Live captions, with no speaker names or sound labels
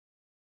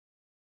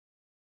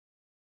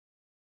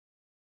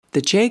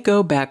The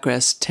J-Go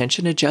Backrest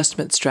tension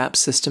adjustment strap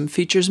system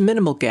features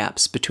minimal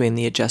gaps between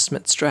the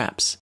adjustment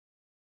straps.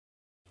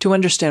 To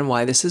understand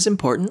why this is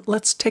important,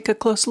 let's take a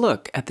close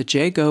look at the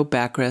J-Go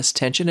Backrest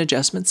tension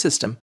adjustment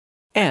system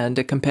and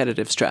a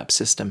competitive strap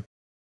system.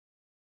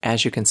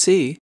 As you can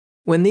see,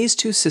 when these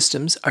two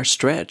systems are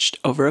stretched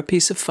over a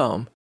piece of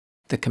foam,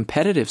 the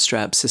competitive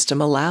strap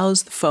system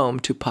allows the foam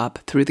to pop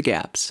through the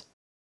gaps.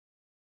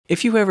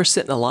 If you ever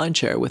sit in a lawn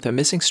chair with a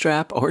missing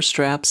strap or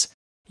straps,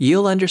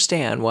 you'll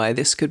understand why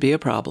this could be a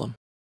problem.